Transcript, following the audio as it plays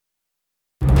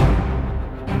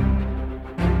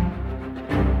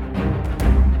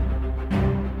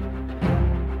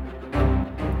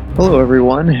Hello,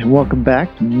 everyone, and welcome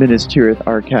back to Minas Tirith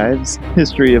Archives,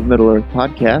 History of Middle-earth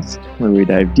podcast, where we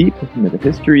dive deep into the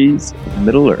histories of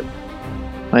Middle-earth.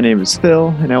 My name is Phil,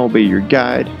 and I will be your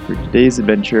guide for today's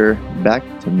adventure back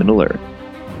to Middle-earth.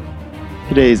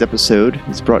 Today's episode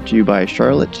is brought to you by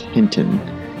Charlotte Hinton.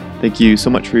 Thank you so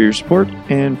much for your support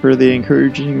and for the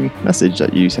encouraging message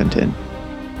that you sent in.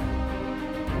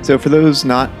 So for those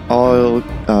not all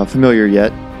familiar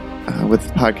yet, with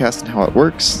the podcast and how it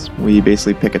works, we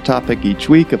basically pick a topic each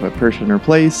week of a person or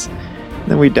place, and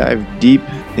then we dive deep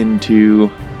into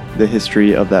the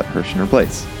history of that person or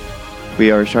place.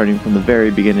 We are starting from the very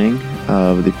beginning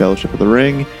of the Fellowship of the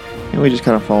Ring, and we just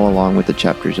kind of follow along with the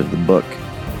chapters of the book.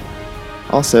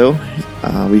 Also,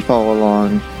 we follow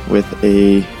along with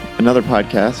another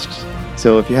podcast,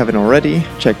 so if you haven't already,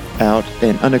 check out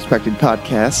An Unexpected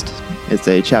Podcast. It's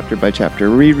a chapter-by-chapter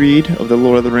reread of The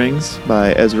Lord of the Rings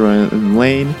by Ezra and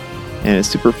Lane, and it's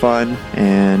super fun,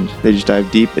 and they just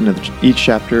dive deep into each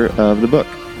chapter of the book.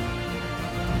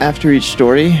 After each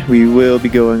story, we will be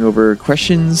going over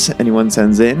questions anyone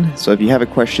sends in, so if you have a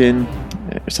question,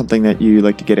 or something that you'd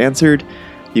like to get answered,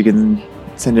 you can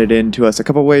send it in to us a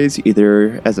couple ways,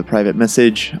 either as a private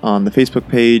message on the Facebook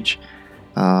page,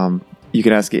 you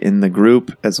can ask it in the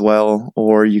group as well,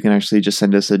 or you can actually just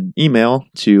send us an email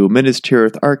to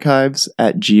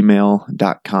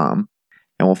minastirith@gmail.com,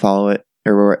 and we'll follow it,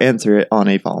 or we'll answer it on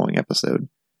a following episode.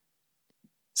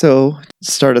 So,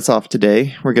 to start us off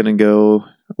today, we're going to go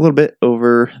a little bit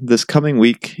over this coming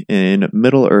week in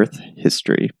Middle-earth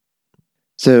history.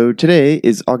 So, today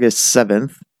is August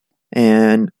 7th,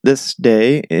 and this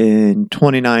day in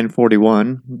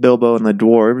 2941, Bilbo and the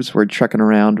dwarves were trekking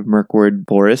around Mirkwood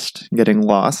Forest, getting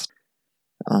lost.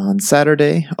 On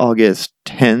Saturday, August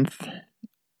 10th,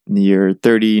 in the year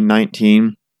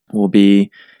 3019, will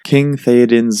be King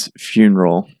Theoden's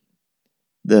funeral.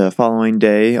 The following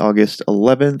day, August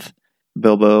 11th,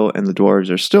 Bilbo and the dwarves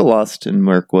are still lost in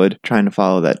Mirkwood, trying to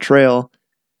follow that trail,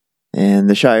 and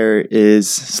the Shire is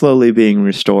slowly being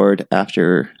restored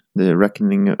after the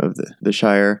reckoning of the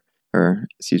Shire,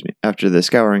 after the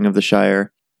scouring of the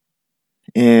Shire.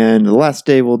 And the last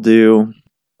day we'll do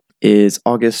is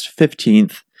August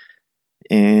 15th,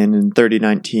 and in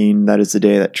 3019, that is the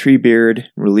day that Treebeard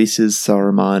releases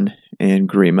Saruman and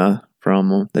Grima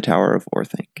from the Tower of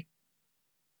Orthanc.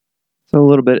 So a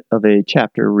little bit of a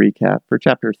chapter recap. For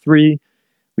Chapter 3,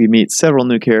 we meet several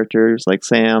new characters like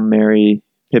Sam, Merry,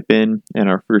 Pippin, and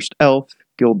our first elf,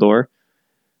 Gildor.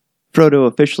 Frodo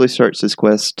officially starts his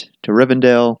quest to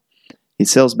Rivendell. He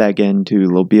sails back into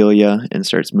Lobelia and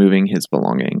starts moving his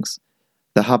belongings.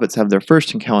 The hobbits have their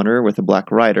first encounter with a Black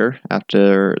Rider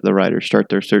after the riders start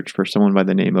their search for someone by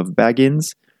the name of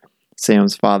Baggins.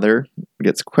 Sam's father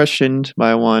gets questioned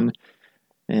by one,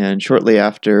 and shortly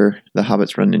after, the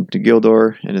hobbits run into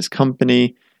Gildor and his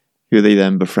company, who they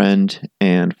then befriend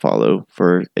and follow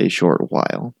for a short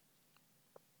while.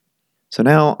 So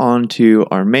now on to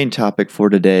our main topic for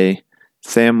today,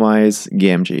 Samwise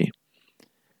Gamgee.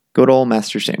 Good old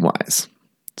Master Samwise.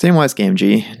 Samwise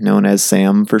Gamgee, known as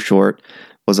Sam for short,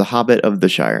 was a hobbit of the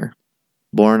Shire.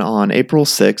 Born on April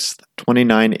 6th,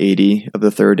 2980 of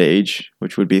the Third Age,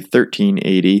 which would be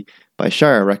 1380 by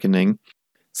Shire reckoning,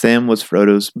 Sam was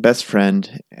Frodo's best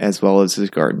friend as well as his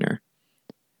gardener.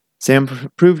 Sam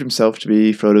proved himself to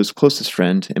be Frodo's closest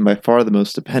friend and by far the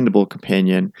most dependable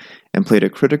companion, and played a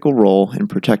critical role in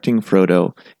protecting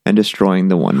Frodo and destroying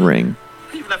the One Ring.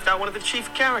 You've left out one of the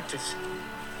chief characters,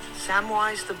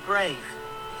 Samwise the Brave.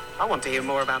 I want to hear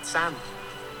more about Sam.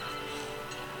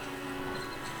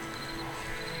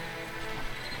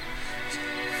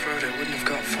 Frodo wouldn't have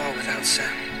got far without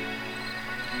Sam.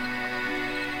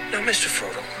 Now, Mr.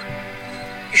 Frodo,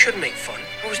 you shouldn't make fun.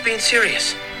 I was being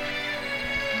serious.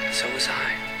 So was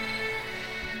I.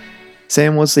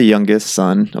 Sam was the youngest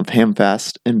son of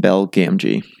Hamfast and Bel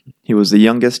Gamgee. He was the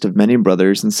youngest of many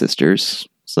brothers and sisters,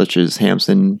 such as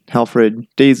Hamson, Halfred,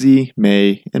 Daisy,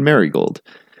 May, and Marigold.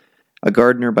 A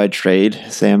gardener by trade,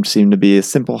 Sam seemed to be a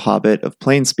simple hobbit of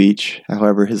plain speech.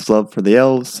 However, his love for the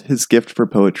elves, his gift for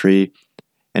poetry,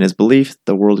 and his belief that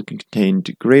the world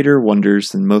contained greater wonders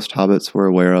than most hobbits were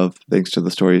aware of, thanks to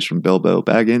the stories from Bilbo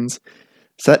Baggins,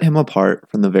 set him apart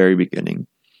from the very beginning.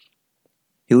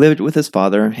 He lived with his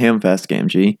father, Hamfast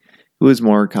Gamgee, who is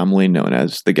more commonly known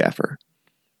as the Gaffer.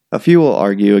 A few will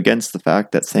argue against the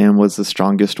fact that Sam was the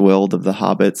strongest-willed of the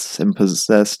hobbits and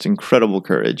possessed incredible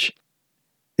courage.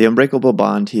 The unbreakable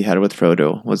bond he had with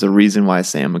Frodo was a reason why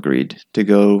Sam agreed to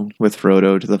go with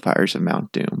Frodo to the fires of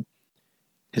Mount Doom.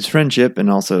 His friendship and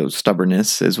also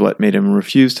stubbornness is what made him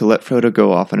refuse to let Frodo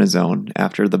go off on his own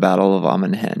after the Battle of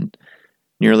Amon Hen.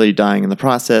 Nearly dying in the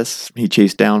process, he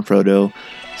chased down Frodo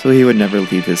so he would never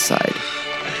leave his side.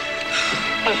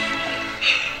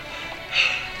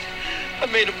 I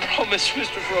made a promise,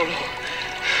 Mr. Frodo.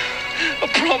 A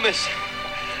promise.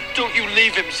 Don't you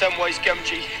leave him, Samwise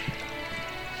Gamgee.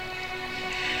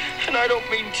 And I don't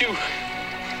mean to.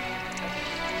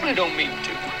 I don't mean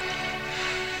to.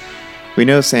 We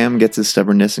know Sam gets his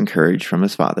stubbornness and courage from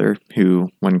his father,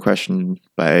 who, when questioned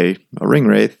by a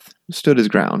ringwraith, stood his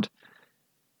ground.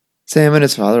 Sam and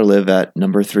his father live at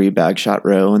number 3 Bagshot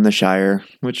Row in the Shire,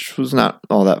 which was not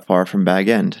all that far from Bag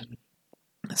End.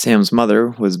 Sam's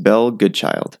mother was Belle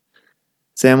Goodchild.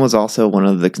 Sam was also one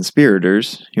of the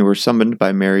conspirators who were summoned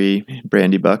by Merry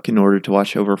Brandybuck in order to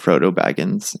watch over Frodo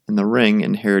Baggins and the ring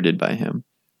inherited by him.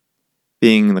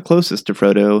 Being the closest to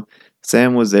Frodo,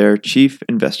 Sam was their chief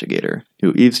investigator,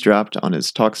 who eavesdropped on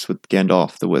his talks with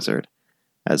Gandalf the Wizard.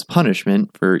 As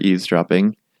punishment for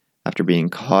eavesdropping, after being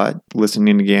caught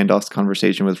listening to Gandalf's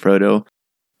conversation with Frodo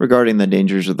regarding the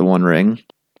dangers of the One Ring,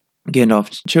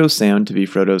 Gandalf chose Sam to be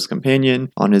Frodo's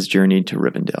companion on his journey to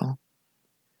Rivendell.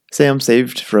 Sam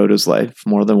saved Frodo's life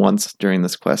more than once during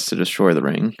this quest to destroy the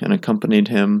ring, and accompanied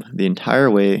him the entire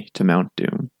way to Mount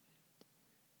Doom.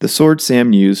 The sword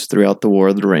Sam used throughout the War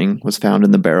of the Ring was found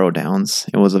in the Barrow Downs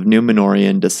and was of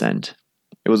Númenórean descent.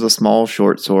 It was a small,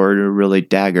 short sword, or really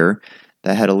dagger,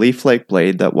 that had a leaf-like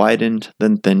blade that widened,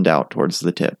 then thinned out towards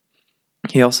the tip.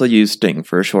 He also used Sting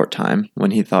for a short time, when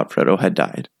he thought Frodo had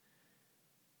died.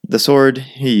 The sword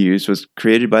he used was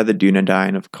created by the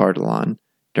Dunedain of Cardolan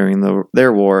during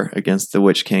their war against the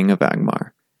Witch King of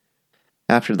Angmar.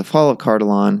 After the fall of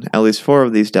Cardolan, at least 4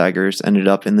 of these daggers ended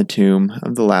up in the tomb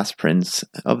of the last prince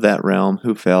of that realm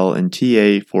who fell in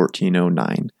TA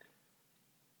 1409.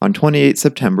 On 28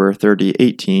 September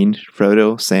 3018,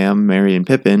 Frodo, Sam, Merry, and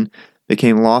Pippin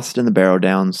became lost in the Barrow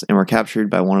Downs and were captured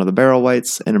by one of the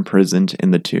Barrow-wights and imprisoned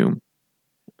in the tomb.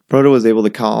 Frodo was able to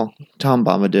call Tom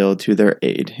Bombadil to their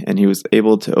aid, and he was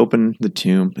able to open the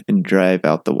tomb and drive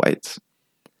out the wights.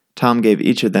 Tom gave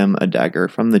each of them a dagger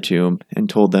from the tomb and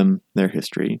told them their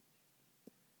history.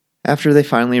 After they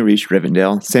finally reached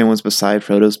Rivendell, Sam was beside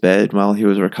Frodo's bed while he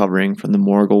was recovering from the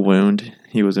Morgul wound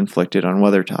he was inflicted on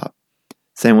Weathertop.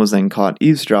 Sam was then caught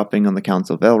eavesdropping on the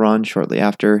Council of Elrond shortly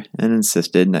after and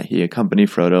insisted that he accompany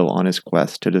Frodo on his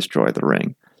quest to destroy the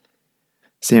ring.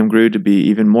 Sam grew to be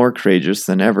even more courageous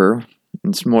than ever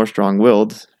and more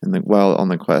strong-willed while on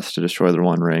the quest to destroy the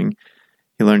One Ring.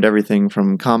 He learned everything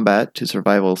from combat to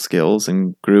survival skills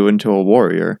and grew into a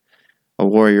warrior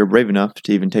brave enough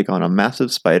to even take on a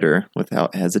massive spider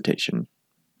without hesitation.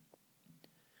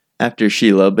 After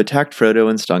Shelob attacked Frodo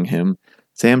and stung him,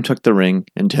 Sam took the ring,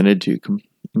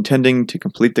 intending to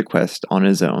complete the quest on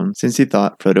his own, since he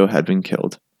thought Frodo had been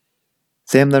killed.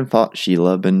 Sam then fought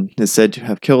Shelob and is said to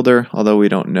have killed her, although we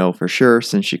don't know for sure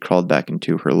since she crawled back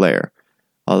into her lair.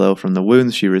 Although from the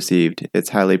wounds she received, it's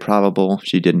highly probable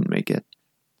she didn't make it.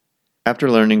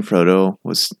 After learning Frodo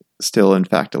was still in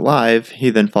fact alive, he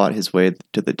then fought his way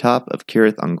to the top of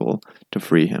Cirith Ungol to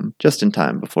free him, just in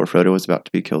time before Frodo was about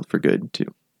to be killed for good, too.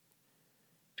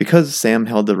 Because Sam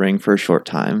held the ring for a short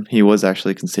time, he was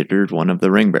actually considered one of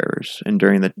the ring bearers, and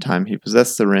during the time he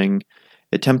possessed the ring,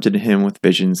 it tempted him with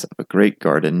visions of a great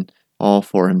garden, all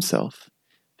for himself.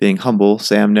 Being humble,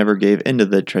 Sam never gave in to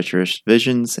the treacherous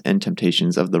visions and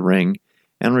temptations of the ring,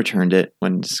 and returned it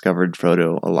when discovered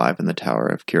Frodo alive in the Tower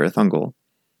of Cirith Ungol.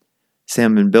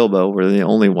 Sam and Bilbo were the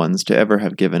only ones to ever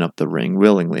have given up the ring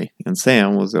willingly, and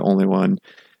Sam was the only one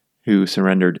who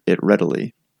surrendered it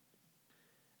readily.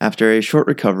 After a short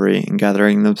recovery and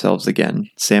gathering themselves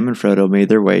again, Sam and Frodo made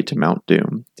their way to Mount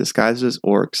Doom, disguised as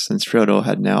orcs since Frodo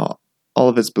had now all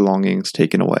of his belongings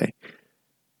taken away.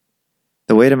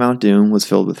 The way to Mount Doom was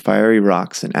filled with fiery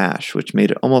rocks and ash, which made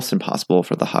it almost impossible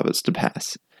for the hobbits to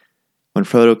pass. When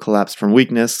Frodo collapsed from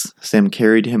weakness, Sam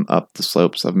carried him up the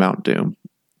slopes of Mount Doom,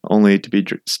 only to be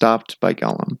stopped by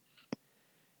Gollum.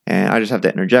 And I just have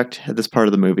to interject, at this part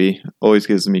of the movie always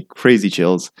gives me crazy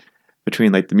chills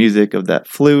between the music of that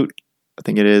flute, I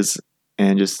think it is,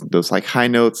 and just those high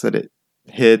notes that it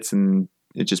hits, and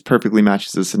it just perfectly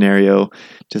matches the scenario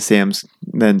to Sam's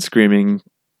then screaming,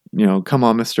 "Come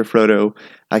on, Mr. Frodo,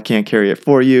 I can't carry it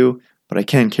for you, but I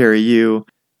can carry you."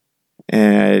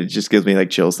 And it just gives me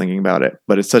chills thinking about it.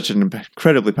 But it's such an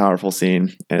incredibly powerful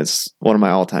scene, and it's one of my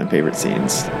all-time favorite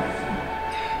scenes. Do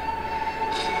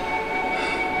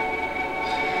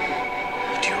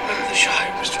you remember the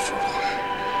Shire, Mr. Frodo?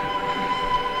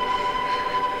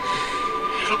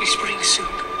 It'll be spring soon.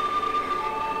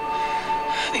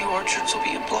 The orchards will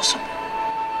be in blossom,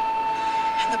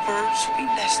 and the birds will be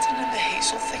nesting in the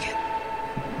hazel thicket.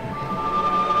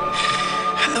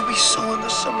 And there'll be sowing the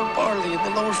summer barley in the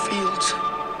lower fields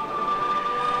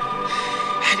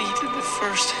and eating the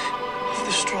first of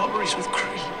the strawberries with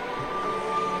cream.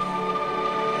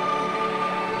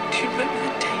 Do you remember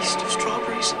the taste of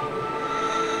strawberries?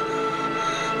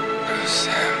 Oh,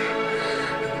 Sam,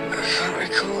 I can't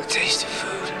recall the taste of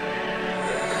food.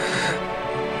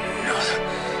 No,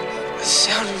 the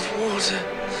sound of water,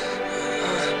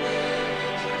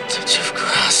 the touch of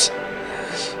grass.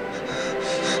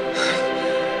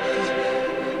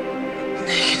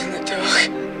 Naked in the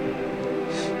dark.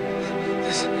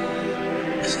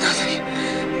 There's nothing,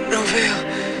 no veil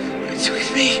between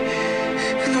me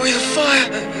and the wheel of fire.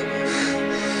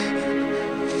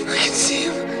 I can see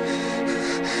him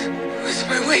with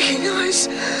my waking eyes.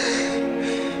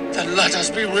 Then let us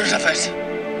be rid of it.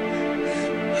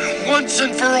 Once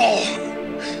and for all.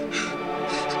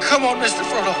 Come on, Mr.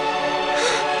 Frodo.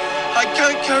 I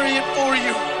can't carry it for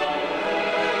you.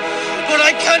 But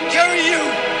I can carry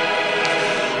you.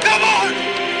 Come on!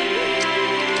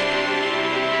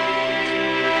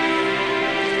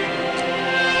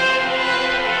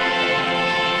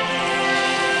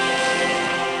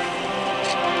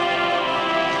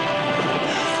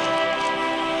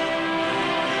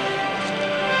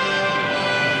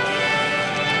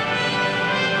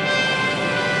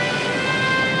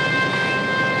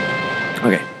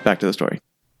 Okay, back to the story.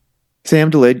 Sam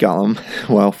delayed Gollum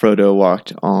while Frodo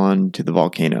walked on to the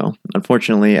volcano.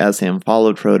 Unfortunately, as Sam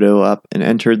followed Frodo up and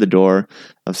entered the door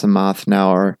of Samath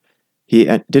Naur, he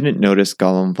didn't notice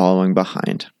Gollum following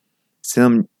behind.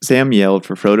 Sam yelled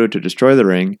for Frodo to destroy the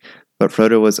ring, but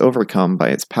Frodo was overcome by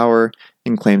its power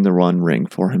and claimed the One Ring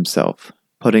for himself,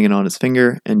 putting it on his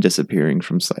finger and disappearing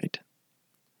from sight.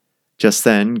 Just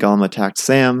then, Gollum attacked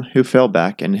Sam, who fell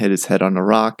back and hit his head on a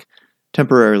rock,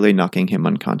 temporarily knocking him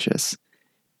unconscious.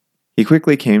 He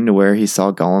quickly came to where he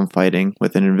saw Gollum fighting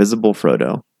with an invisible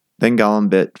Frodo. Then Gollum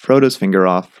bit Frodo's finger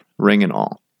off, ring and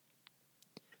all.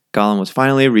 Gollum was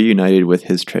finally reunited with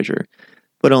his treasure,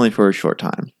 but only for a short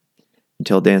time.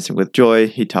 Until dancing with joy,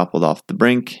 he toppled off the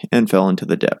brink and fell into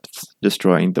the depths,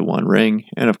 destroying the One Ring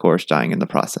and of course dying in the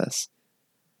process.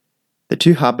 The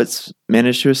two hobbits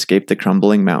managed to escape the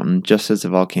crumbling mountain just as the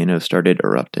volcano started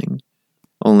erupting,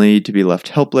 only to be left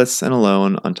helpless and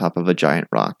alone on top of a giant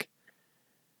rock.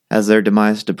 As their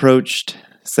demise approached,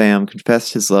 Sam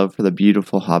confessed his love for the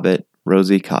beautiful hobbit,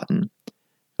 Rosie Cotton,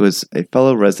 who was a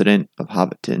fellow resident of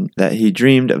Hobbiton that he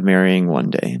dreamed of marrying one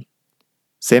day.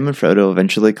 Sam and Frodo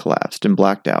eventually collapsed and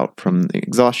blacked out from the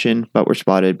exhaustion, but were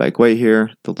spotted by Gwaihir,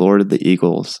 the Lord of the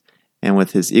Eagles, and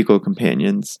with his eagle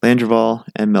companions, Landroval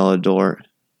and Meneldor,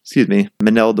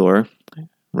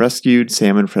 rescued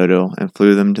Sam and Frodo and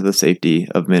flew them to the safety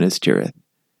of Minas Tirith.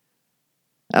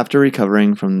 After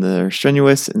recovering from their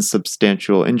strenuous and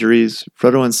substantial injuries,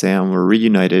 Frodo and Sam were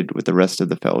reunited with the rest of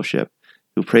the Fellowship,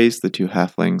 who praised the two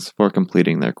halflings for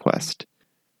completing their quest.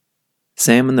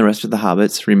 Sam and the rest of the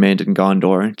hobbits remained in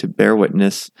Gondor to bear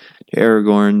witness to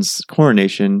Aragorn's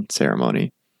coronation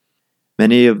ceremony.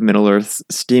 Many of Middle-earth's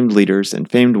esteemed leaders and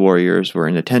famed warriors were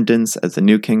in attendance as the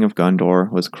new king of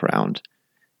Gondor was crowned.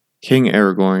 King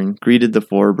Aragorn greeted the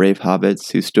four brave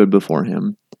hobbits who stood before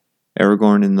him.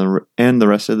 Aragorn and the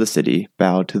rest of the city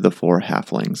bowed to the four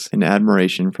halflings in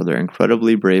admiration for their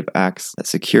incredibly brave acts that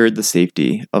secured the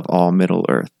safety of all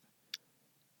Middle-earth.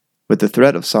 With the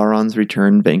threat of Sauron's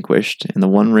return vanquished and the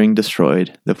One Ring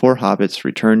destroyed, the four hobbits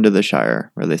returned to the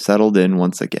Shire, where they settled in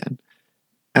once again.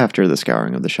 After the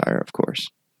scouring of the Shire, of course.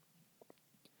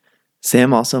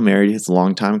 Sam also married his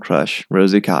longtime crush,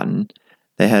 Rosie Cotton.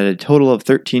 They had a total of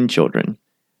 13 children: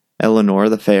 Elenor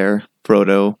the Fair,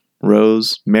 Frodo,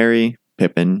 Rose, Merry,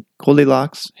 Pippin,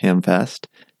 Goldilocks, Hamfast,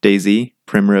 Daisy,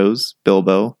 Primrose,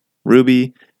 Bilbo,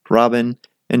 Ruby, Robin,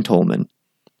 and Tolman,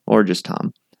 or just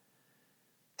Tom.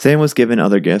 Sam was given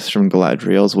other gifts from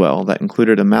Galadriel as well that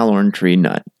included a Malorn tree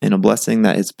nut and a blessing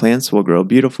that his plants will grow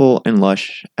beautiful and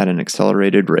lush at an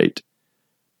accelerated rate.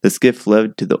 This gift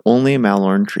led to the only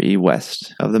Malorn tree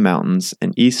west of the mountains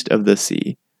and east of the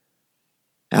sea.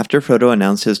 After Frodo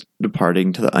announced his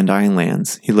departing to the Undying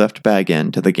Lands, he left Bag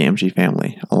End to the Gamgee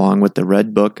family, along with the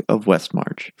Red Book of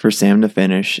Westmarch, for Sam to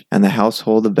finish, and the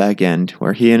household of Bag End,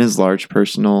 where he and his large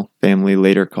personal family,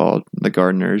 later called the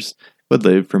Gardeners, would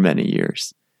live for many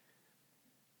years.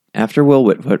 After Will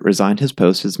Whitfoot resigned his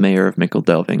post as mayor of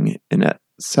Mickledelving in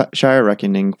Shire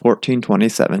Reckoning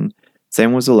 1427,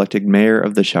 Sam was elected mayor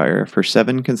of the Shire for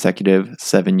 7 consecutive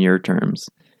 7-year terms.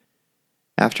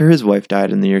 After his wife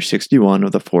died in the year 61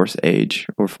 of the Fourth Age,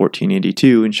 or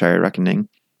 1482 in Shire Reckoning,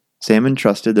 Sam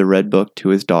entrusted the Red Book to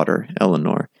his daughter,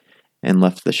 Elenor, and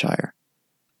left the Shire.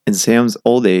 In Sam's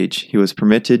old age, he was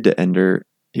permitted to enter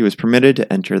he was permitted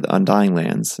to enter the Undying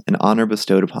Lands, an honor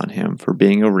bestowed upon him for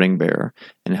being a ring bearer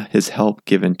and his help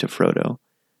given to Frodo.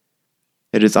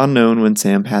 It is unknown when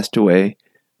Sam passed away,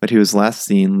 but he was last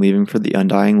seen leaving for the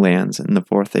Undying Lands in the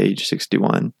Fourth Age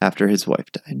 61 after his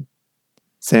wife died.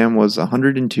 Sam was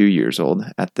 102 years old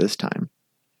at this time.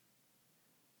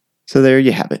 So there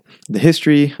you have it, the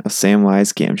history of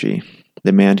Samwise Gamgee,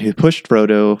 the man who pushed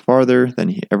Frodo farther than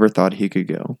he ever thought he could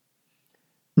go.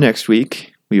 Next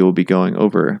week, we will be going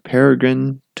over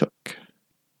Peregrine Took.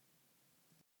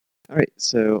 Alright,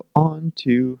 so on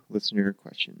to listener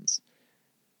questions.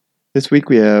 This week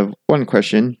we have one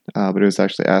question, but it was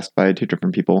actually asked by two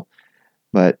different people.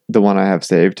 But the one I have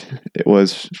saved, it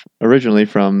was originally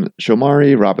from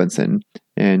Shomari Robinson.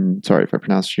 And sorry if I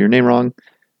pronounced your name wrong.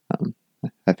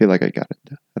 I feel like I got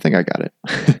it. I think I got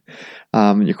it.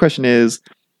 Your question is,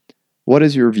 what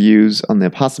is your views on the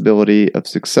possibility of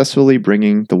successfully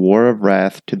bringing the War of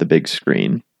Wrath to the big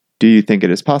screen? Do you think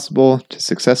it is possible to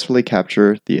successfully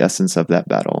capture the essence of that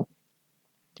battle?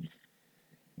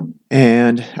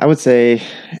 And I would say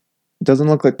it doesn't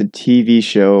look like the TV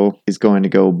show is going to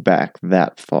go back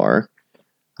that far.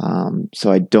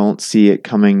 So I don't see it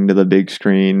coming to the big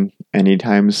screen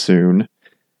anytime soon,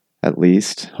 at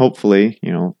least. Hopefully,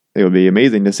 it would be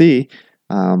amazing to see.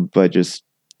 But just,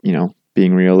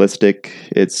 being realistic,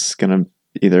 it's going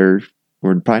to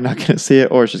we're probably not going to see it,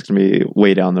 or it's just going to be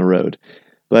way down the road.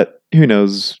 But who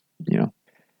knows,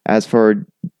 As for,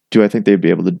 do I think they'd be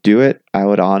able to do it? I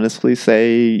would honestly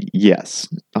say yes,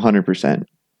 100%.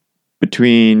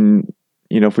 Between,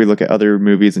 if we look at other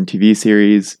movies and TV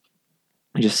series,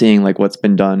 just seeing like what's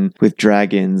been done with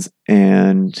dragons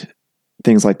and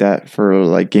things like that for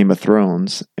like Game of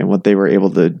Thrones and what they were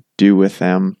able to do with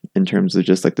them in terms of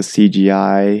just like the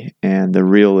CGI and the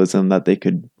realism that they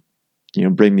could,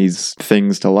 bring these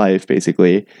things to life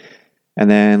basically. And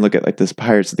then look at like this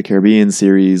Pirates of the Caribbean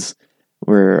series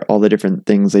where all the different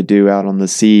things they do out on the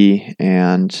sea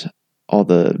and all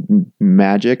the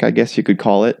magic, I guess you could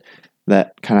call it,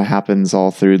 that kind of happens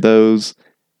all through those,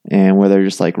 and where they're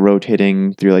just like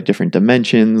rotating through like different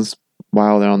dimensions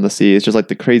while they're on the sea. It's just like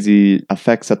the crazy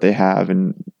effects that they have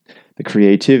and the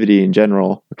creativity in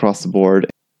general across the board.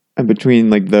 And between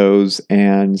like those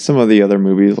and some of the other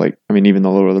movies, even The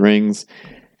Lord of the Rings,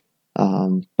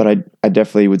 but I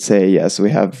definitely would say yes,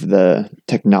 we have the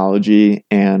technology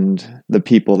and the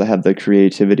people that have the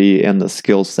creativity and the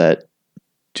skill set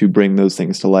to bring those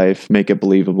things to life, make it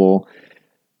believable,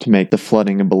 to make the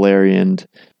flooding of Beleriand,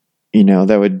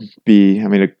 that would be,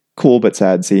 a cool but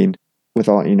sad scene with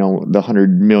all, the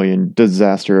 100 million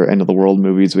disaster end of the world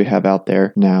movies we have out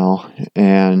there now.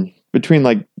 And between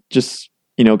like just,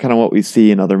 kind of what we see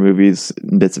in other movies,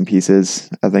 bits and pieces,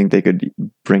 I think they could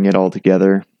bring it all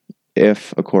together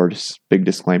if, of course, big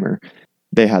disclaimer,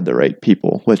 they had the right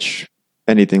people, which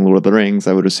anything Lord of the Rings,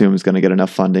 I would assume, is going to get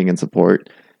enough funding and support.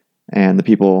 And the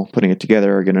people putting it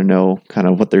together are going to know kind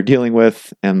of what they're dealing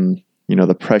with and,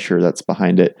 the pressure that's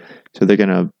behind it. So they're going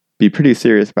to be pretty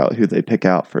serious about who they pick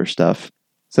out for stuff.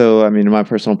 So, in my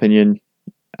personal opinion,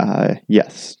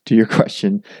 yes, to your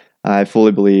question, I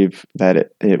fully believe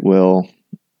that it will,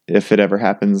 if it ever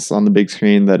happens on the big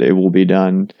screen, that it will be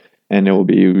done, and it will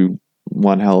be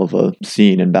one hell of a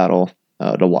scene and battle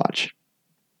to watch.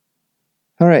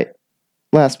 All right,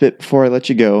 last bit before I let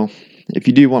you go. If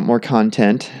you do want more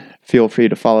content, feel free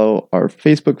to follow our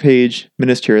Facebook page,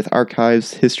 Minas Tirith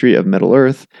Archives, History of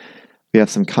Middle-earth. We have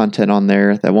some content on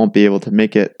there that won't be able to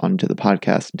make it onto the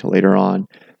podcast until later on.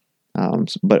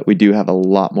 But we do have a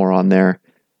lot more on there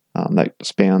that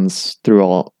spans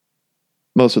through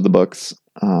most of the books.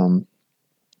 So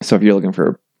if you're looking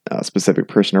for a specific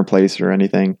person or place or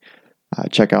anything,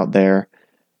 check out there.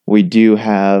 We do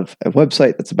have a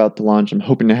website that's about to launch. I'm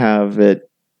hoping to have it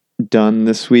done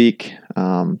this week.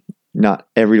 Not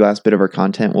every last bit of our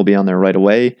content will be on there right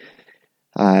away.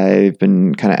 I've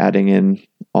been kind of adding in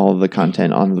all of the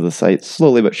content onto the site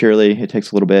slowly but surely. It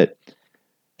takes a little bit,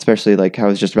 especially like I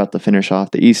was just about to finish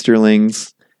off the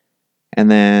Easterlings, and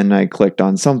then I clicked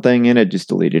on something and it just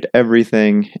deleted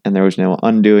everything, and there was no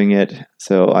undoing it,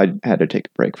 so I had to take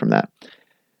a break from that.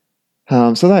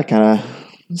 So that kind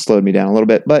of slowed me down a little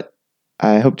bit, but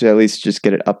I hope to at least just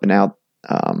get it up and out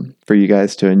for you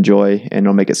guys to enjoy, and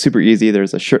it'll make it super easy.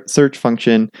 There's a search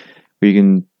function where you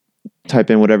can type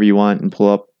in whatever you want and pull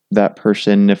up that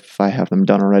person if I have them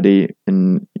done already,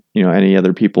 and any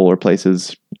other people or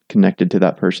places connected to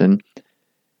that person.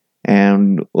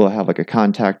 And we'll have like a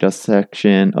contact us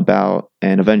section about,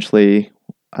 and eventually,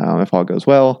 if all goes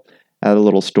well, at a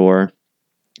little store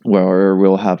where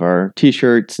we'll have our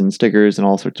t-shirts and stickers and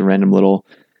all sorts of random little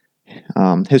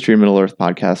History of Middle-earth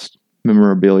podcast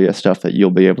memorabilia stuff that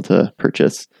you'll be able to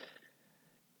purchase.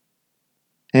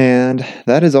 And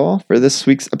that is all for this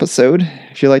week's episode.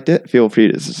 If you liked it, feel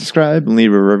free to subscribe and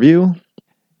leave a review.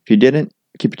 If you didn't,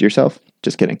 keep it to yourself.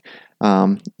 Just kidding.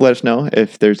 Let us know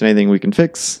if there's anything we can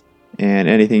fix and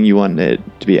anything you wanted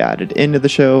to be added into the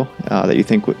show that you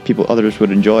think others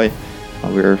would enjoy.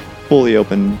 We're fully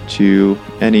open to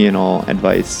any and all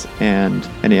advice and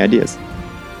any ideas.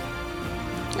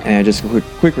 And just a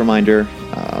quick reminder,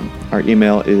 our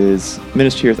email is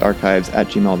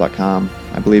ministryeartharchives@gmail.com.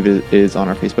 I believe it is on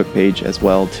our Facebook page as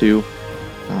well too.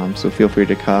 So feel free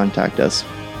to contact us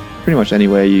pretty much any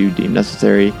way you deem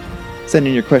necessary. Send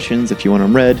in your questions if you want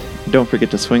them read. Don't forget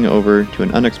to swing over to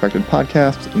An Unexpected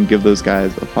Podcast and give those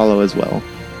guys a follow as well.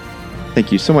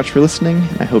 Thank you so much for listening,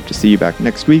 and I hope to see you back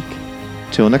next week.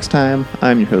 Till next time,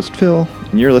 I'm your host Phil,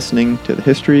 and you're listening to the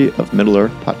History of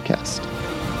Middle-earth podcast.